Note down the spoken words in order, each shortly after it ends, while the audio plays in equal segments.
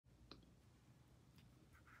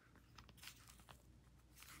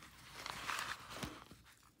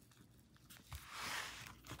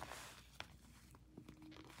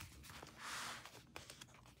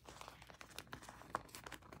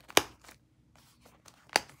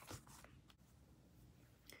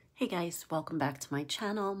Hey guys, welcome back to my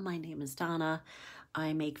channel. My name is Donna.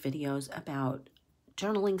 I make videos about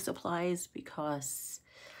journaling supplies because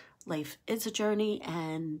life is a journey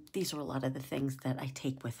and these are a lot of the things that I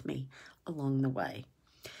take with me along the way.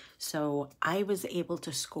 So I was able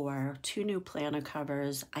to score 2 new planner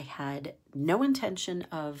covers. I had no intention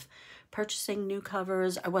of purchasing new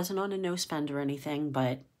covers. I wasn't on a no spend or anything,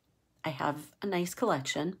 but I have a nice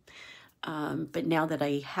collection. But now that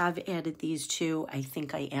I have added these 2, I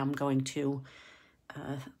think I am going to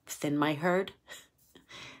thin my herd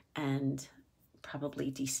and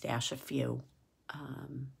probably destash a few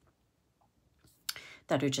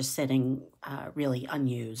that are just sitting really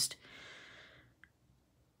unused.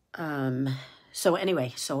 So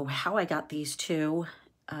anyway, so how I got these 2,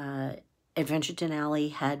 Adventure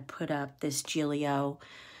Denali had put up this Gillio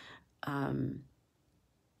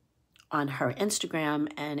on her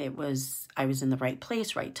Instagram, and I was in the right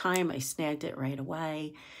place, right time. I snagged it right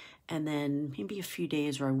away. And then maybe a few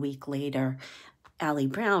days or a week later, Allie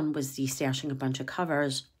Brown was destashing a bunch of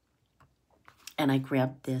covers, and I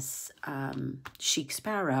grabbed this Chic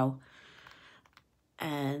Sparrow.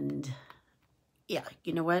 And yeah,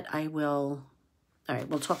 you know what? All right,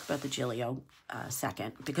 we'll talk about the Gillio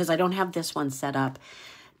second, because I don't have this one set up,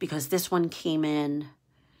 because this one came in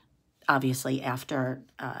obviously after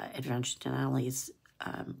Adventure Denali's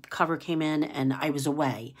cover came in, and I was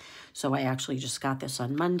away. So I actually just got this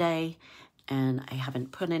on Monday, and I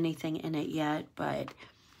haven't put anything in it yet, but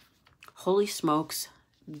holy smokes,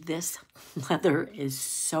 this leather is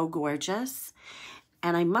so gorgeous.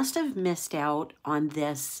 And I must have missed out on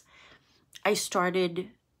this. I started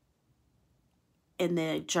in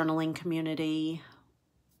the journaling community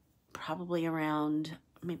probably around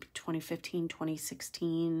maybe 2015,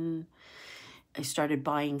 2016. I started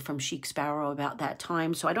buying from Chic Sparrow about that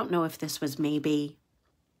time. So I don't know if this was maybe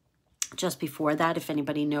just before that. If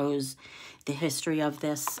anybody knows the history of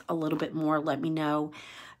this a little bit more, let me know.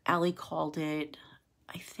 Allie called it,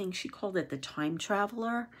 I think she called it the Time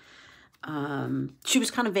Traveler. She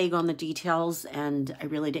was kind of vague on the details, and I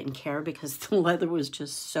really didn't care because the leather was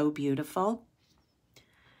just so beautiful.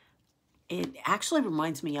 It actually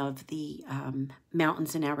reminds me of the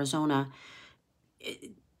mountains in Arizona.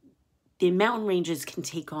 The mountain ranges can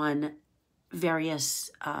take on various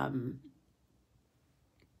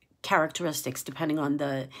characteristics depending on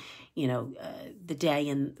the, the day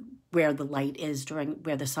and where the light is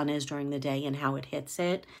where the sun is during the day and how it hits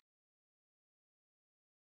it.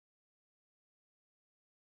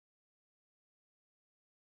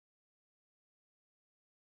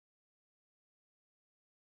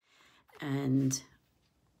 And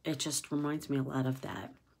it just reminds me a lot of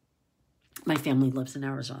that. My family lives in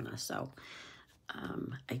Arizona, so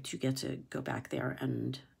I do get to go back there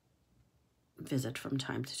and visit from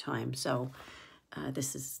time to time. So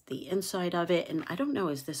this is the inside of it. And I don't know,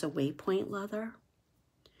 is this a waypoint leather?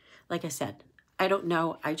 Like I said, I don't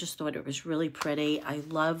know. I just thought it was really pretty. I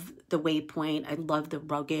love the waypoint. I love the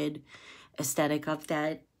rugged aesthetic of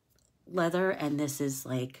that leather. And this is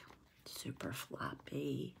like super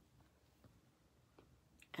floppy.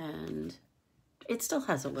 And it still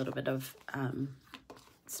has a little bit of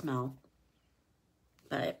smell.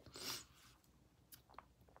 But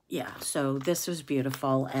yeah, so this was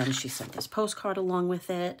beautiful. And she sent this postcard along with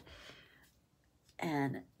it.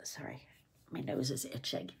 And sorry, my nose is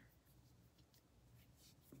itching.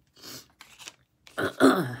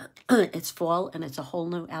 It's fall, and it's a whole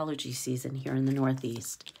new allergy season here in the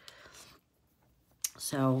Northeast.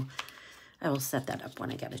 So I will set that up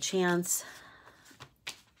when I get a chance.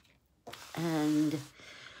 And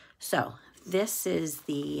so this is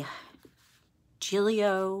the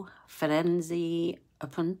Gillio Firenze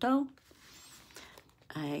Appunto.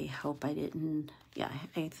 I hope I didn't, yeah,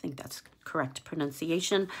 I think that's correct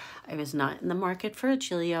pronunciation. I was not in the market for a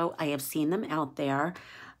Gillio. I have seen them out there.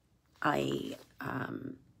 I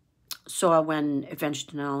saw when Adventure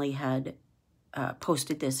Denali had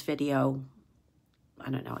posted this video, I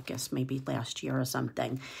don't know, I guess maybe last year or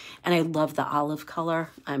something. And I love the olive color.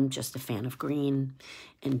 I'm just a fan of green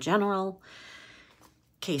in general.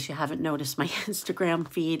 In case you haven't noticed my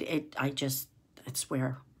Instagram feed, it's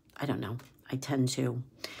where, I don't know, I tend to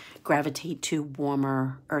gravitate to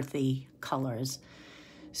warmer, earthy colors.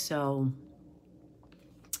 So,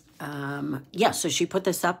 yeah, so she put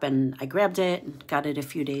this up and I grabbed it, got it a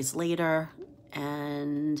few days later.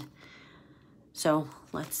 And so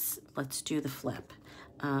let's do the flip.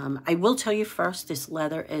 I will tell you first, this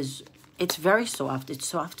leather it's very soft. It's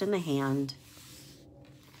soft in the hand.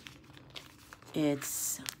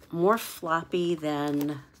 It's more floppy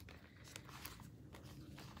than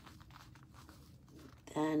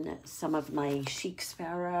Then some of my Chic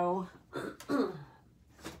Sparrow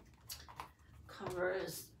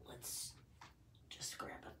covers. Let's just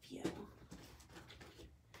grab a few.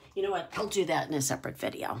 You know what? I'll do that in a separate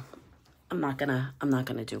video. I'm not gonna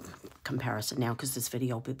do comparison now because this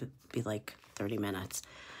video will be like 30 minutes.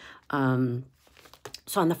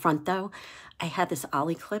 So on the front though, I had this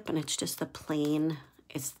ollie clip, and it's just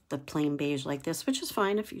it's the plain beige like this, which is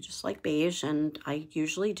fine if you just like beige, and I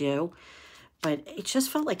usually do, but it just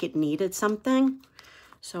felt like it needed something.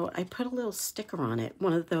 So I put a little sticker on it,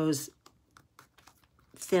 one of those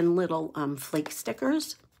thin little flake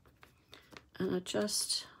stickers, and it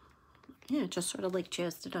just, yeah, just sort of like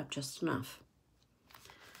jazzed it up just enough.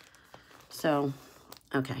 So,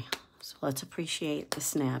 okay, so let's appreciate the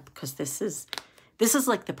snap, because this is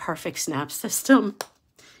like the perfect snap system.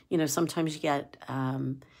 You know, sometimes you get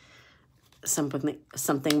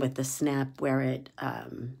something with the snap where it,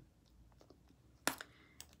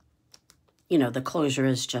 you know, the closure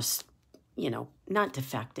is just, you know, not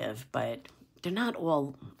defective, but they're not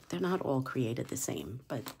all created the same.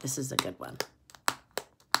 But this is a good one.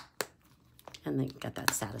 And they got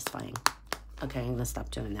that satisfying. Okay, I'm gonna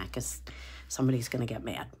stop doing that because somebody's gonna get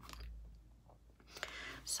mad.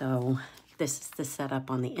 So this is the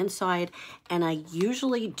setup on the inside, and I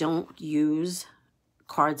usually don't use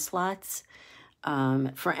card slots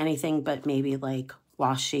for anything but maybe like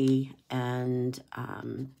washi and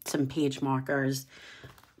some page markers.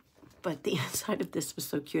 But the inside of this was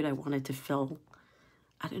so cute, I wanted to fill,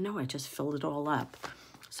 I don't know, I just filled it all up.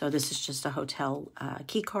 So this is just a hotel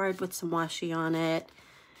key card with some washi on it.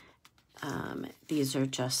 These are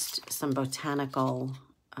just some botanical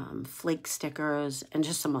flake stickers and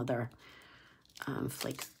just some other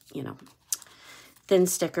flake, you know, thin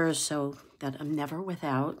stickers so that I'm never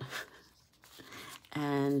without.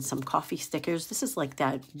 And some coffee stickers. This is like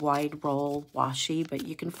that wide roll washi, but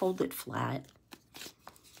you can fold it flat.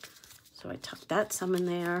 So I tucked that some in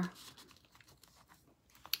there.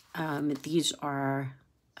 These are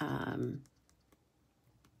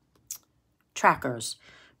trackers,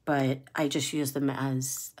 but I just use them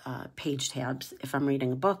as page tabs. If I'm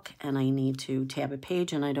reading a book and I need to tab a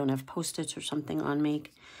page and I don't have Post-its or something on me,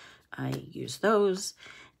 I use those.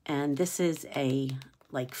 And this is a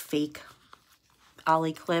like fake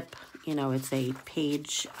ollie clip. You know, it's a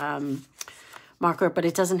page marker, but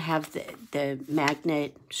it doesn't have the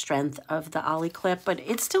magnet strength of the ollie clip, but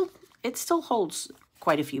it still holds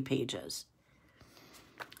quite a few pages.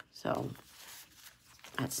 So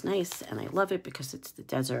that's nice, and I love it because it's the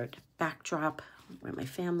desert backdrop where my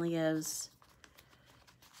family is.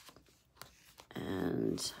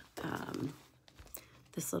 And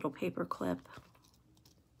this little paper clip,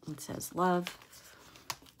 it says love.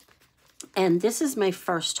 And this is my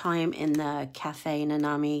first time in the Cafe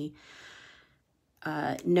Nanami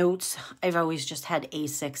notes. I've always just had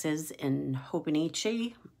A6s in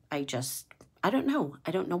Hobonichi. I don't know.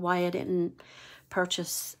 I don't know why I didn't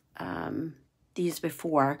purchase these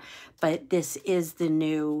before, but this is the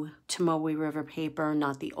new Tomoe River paper,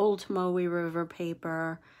 not the old Tomoe River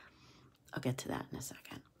paper. I'll get to that in a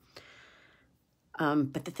second.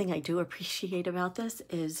 But the thing I do appreciate about this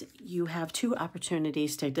is you have two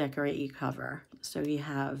opportunities to decorate your cover. So you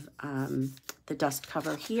have the dust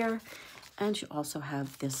cover here, and you also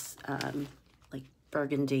have this like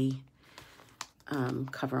burgundy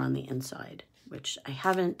cover on the inside, which I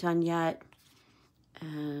haven't done yet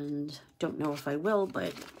and don't know if I will,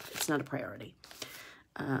 but it's not a priority.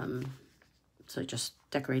 So I just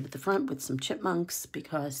decorated the front with some chipmunks,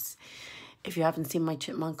 because if you haven't seen my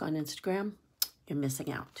chipmunk on Instagram, you're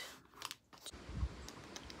missing out.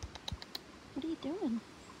 What are you doing?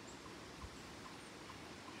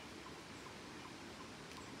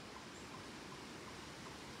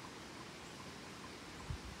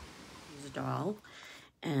 She's a doll,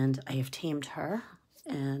 and I have tamed her,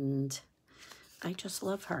 and I just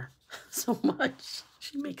love her so much.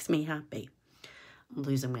 She makes me happy. I'm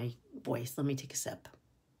losing my voice. Let me take a sip.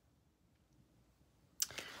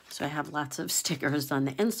 So I have lots of stickers on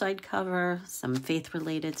the inside cover, some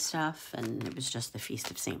faith-related stuff, and it was just the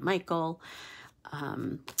Feast of St. Michael.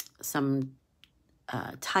 Some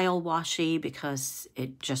tile washi, because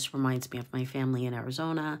it just reminds me of my family in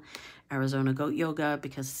Arizona goat yoga,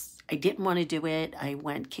 because I didn't want to do it. I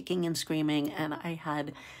went kicking and screaming, and I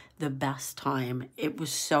had the best time. It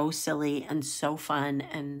was so silly and so fun,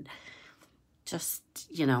 and just,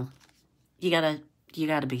 you know, you gotta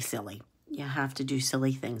be silly. You have to do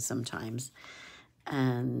silly things sometimes.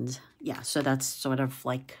 And yeah, so that's sort of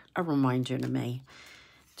like a reminder to me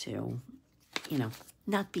to, you know,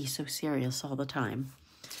 not be so serious all the time.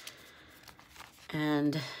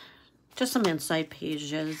 And just some inside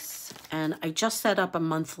pages. And I just set up a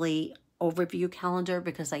monthly overview calendar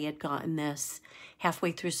because I had gotten this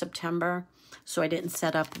halfway through September. So I didn't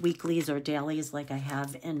set up weeklies or dailies like I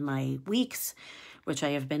have in my weeks, which I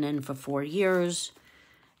have been in for 4 years.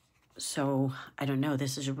 So I don't know,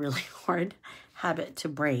 this is a really hard habit to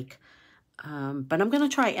break. But I'm going to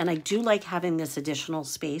try. And I do like having this additional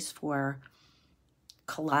space for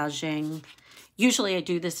collaging. Usually I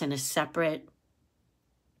do this in a separate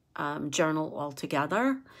journal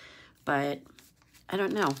altogether, but I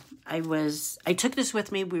don't know. I took this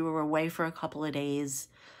with me. We were away for a couple of days.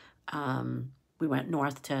 We went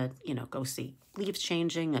north to, go see leaves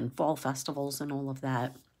changing and fall festivals and all of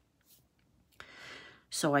that.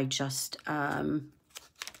 So I just,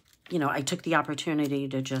 I took the opportunity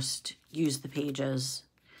to just use the pages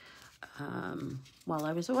while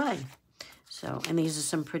I was away. So, and these are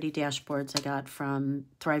some pretty dashboards I got from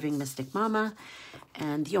Thriving Mystic Mama.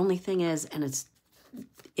 And the only thing is, and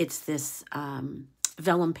it's this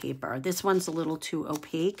vellum paper. This one's a little too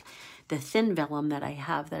opaque. The thin vellum that I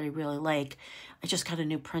have that I really like, I just got a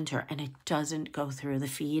new printer and it doesn't go through the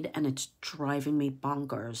feed and it's driving me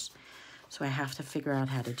bonkers. So I have to figure out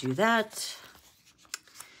how to do that.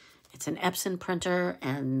 It's an Epson printer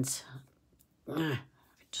and I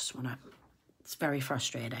just want to, it's very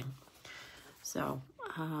frustrating. So,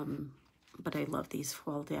 but I love these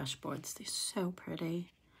fall dashboards. They're so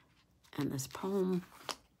pretty. And this poem.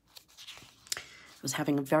 I was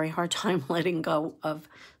having a very hard time letting go of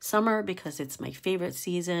summer because it's my favorite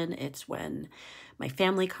season. It's when my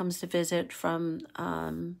family comes to visit from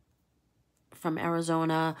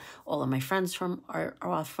Arizona. All of my friends are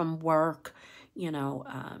off from work. They're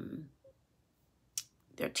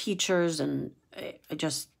teachers, and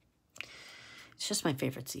it's just my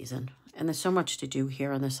favorite season. And there's so much to do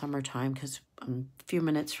here in the summertime because I'm a few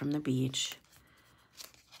minutes from the beach.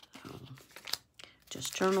 So,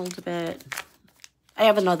 just journaled a bit. I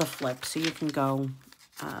have another flip, so you can go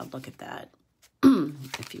look at that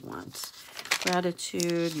if you want.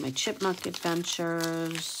 Gratitude, my chipmunk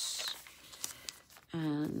adventures,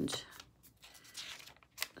 and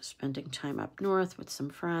spending time up north with some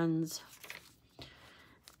friends.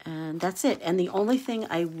 And that's it. And the only thing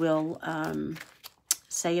I will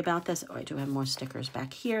say about this, I do have more stickers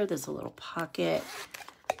back here. There's a little pocket.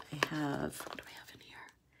 I have, what do we have in here?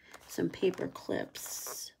 Some paper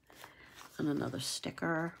clips and another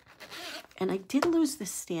sticker. And I did lose the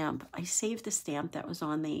stamp. I saved the stamp that was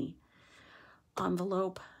on the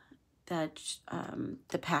envelope that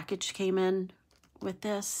the package came in with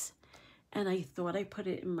this. And I thought I put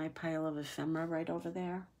it in my pile of ephemera right over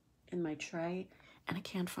there in my tray. And I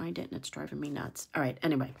can't find it, and it's driving me nuts. All right,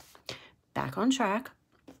 anyway, back on track.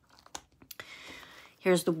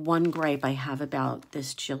 Here's the one gripe I have about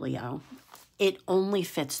this Gillio. It only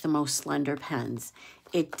fits the most slender pens.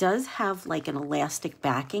 It does have like an elastic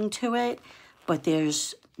backing to it, but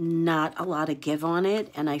there's not a lot of give on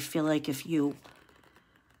it. And I feel like if you...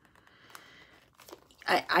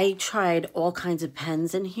 I tried all kinds of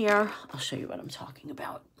pens in here. I'll show you what I'm talking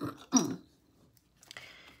about.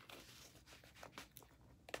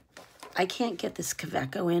 I can't get this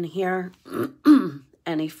Kaveco in here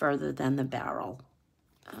any further than the barrel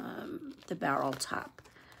top.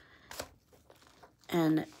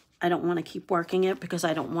 And I don't want to keep working it because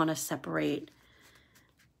I don't want to separate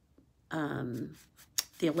the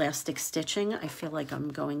elastic stitching. I feel like I'm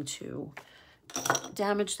going to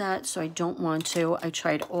damage that, so I don't want to. I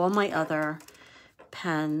tried all my other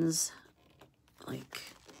pens,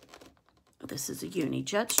 like this is a Uni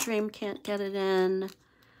Jetstream, can't get it in.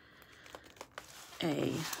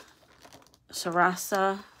 A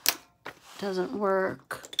Sarasa doesn't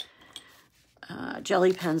work.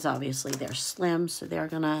 Jelly pens, obviously, they're slim, so they're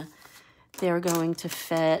going to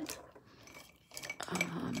fit.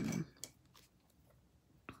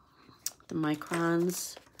 The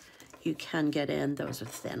microns you can get in; those are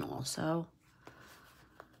thin also.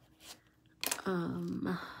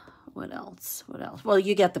 What else? What else? Well,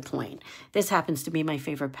 you get the point. This happens to be my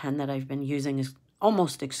favorite pen that I've been using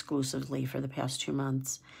almost exclusively for the past 2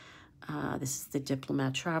 months. This is the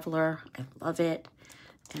Diplomat Traveler. I love it.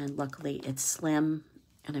 And luckily it's slim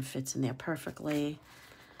and it fits in there perfectly.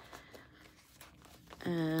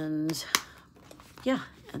 And yeah,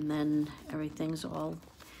 and then everything's all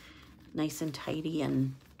nice and tidy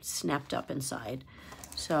and snapped up inside.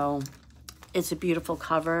 So it's a beautiful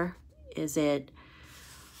cover. Is it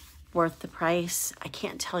worth the price? I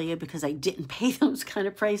can't tell you because I didn't pay those kind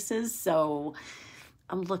of prices. So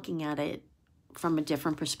I'm looking at it from a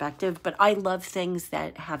different perspective, but I love things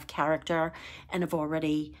that have character and have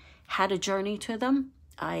already had a journey to them.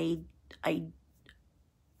 I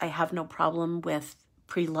I have no problem with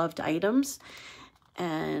pre-loved items,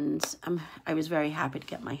 and I was very happy to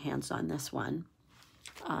get my hands on this one.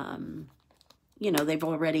 You know, they've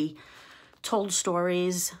already told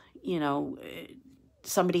stories. You know,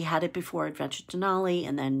 somebody had it before Adventure Denali,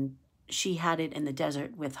 and then she had it in the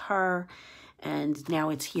desert with her, and now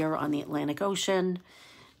it's here on the Atlantic Ocean,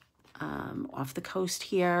 off the coast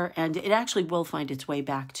here, and it actually will find its way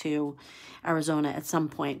back to Arizona at some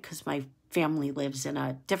point, because my family lives in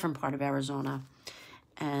a different part of Arizona,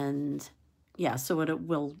 and yeah, so it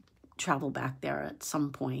will travel back there at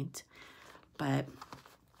some point. But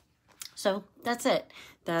so that's it.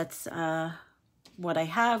 That's what I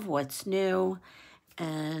have, what's new,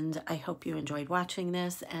 and I hope you enjoyed watching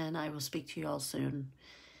this, and I will speak to you all soon.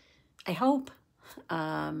 I hope.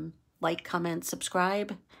 Like, comment,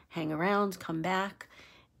 subscribe, hang around, come back,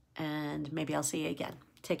 and maybe I'll see you again.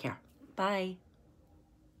 Take care. Bye.